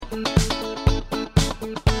Welcome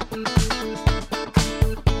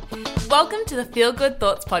to the Feel Good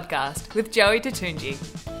Thoughts podcast with Joey Tatunji.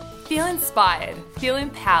 Feel inspired, feel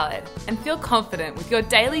empowered, and feel confident with your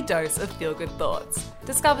daily dose of feel good thoughts.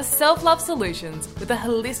 Discover self-love solutions with a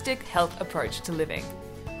holistic health approach to living.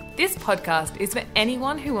 This podcast is for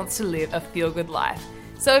anyone who wants to live a feel-good life.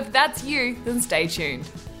 So if that's you, then stay tuned.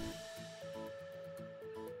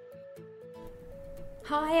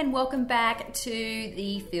 Hi, and welcome back to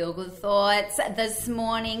the Feel Good Thoughts. This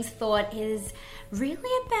morning's thought is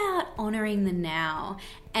really about honoring the now.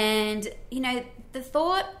 And, the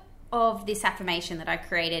thought of this affirmation that I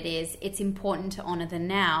created is it's important to honor the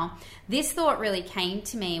now. This thought really came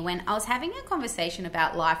to me when I was having a conversation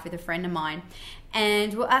about life with a friend of mine.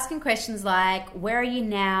 And we're asking questions like, where are you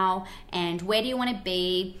now? And where do you want to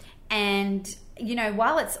be? And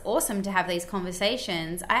while it's awesome to have these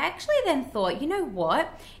conversations, I actually then thought, you know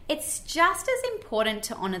what? It's just as important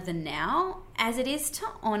to honor the now as it is to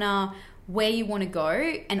honor where you want to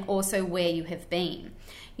go and also where you have been.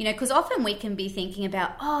 Because often we can be thinking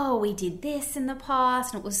about, oh, we did this in the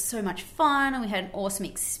past and it was so much fun and we had an awesome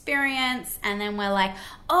experience. And then we're like,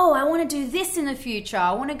 oh, I want to do this in the future.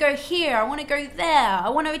 I want to go here. I want to go there. I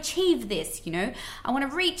want to achieve this, I want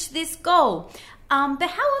to reach this goal. But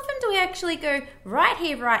how often do we actually go, right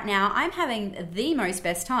here, right now, I'm having the most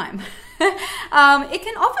best time? It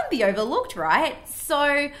can often be overlooked, right?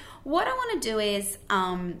 So what I want to do is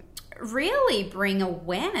really bring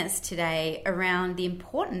awareness today around the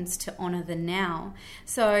importance to honor the now.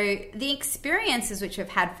 So the experiences which we've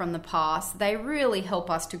had from the past, they really help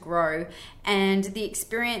us to grow. And the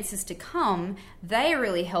experiences to come, they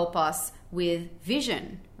really help us with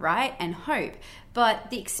vision, right? And hope. But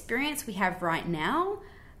the experience we have right now,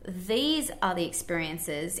 these are the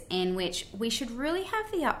experiences in which we should really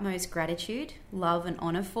have the utmost gratitude, love, and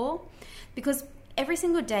honor for. Because every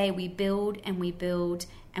single day we build and we build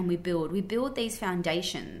and we build. We build these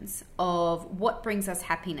foundations of what brings us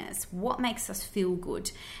happiness, what makes us feel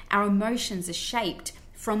good. Our emotions are shaped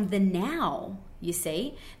from the now, you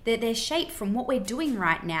see. They're shaped from what we're doing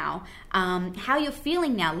right now, how you're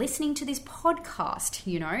feeling now, listening to this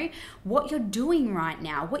podcast, what you're doing right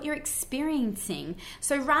now, what you're experiencing.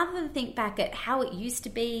 So rather than think back at how it used to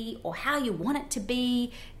be or how you want it to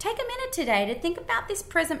be, take a minute today to think about this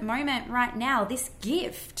present moment right now, this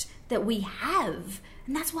gift that we have.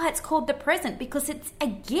 And that's why it's called the present, because it's a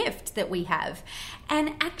gift that we have.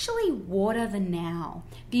 And actually water the now.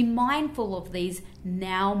 Be mindful of these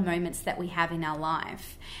now moments that we have in our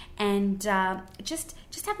life. And just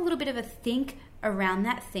have a little bit of a think around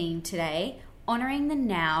that theme today. Honoring the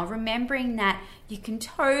now, remembering that you can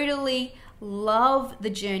totally love the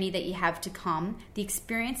journey that you have to come. The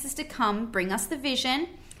experiences to come bring us the vision.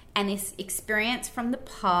 And this experience from the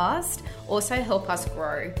past also help us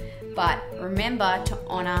grow. But remember to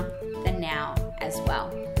honor the now as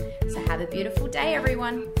well. So have a beautiful day,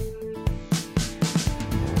 everyone.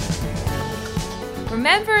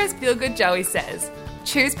 Remember, as Feel Good Joey says,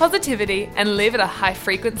 choose positivity and live at a high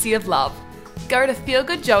frequency of love. Go to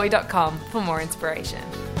feelgoodjoey.com for more inspiration.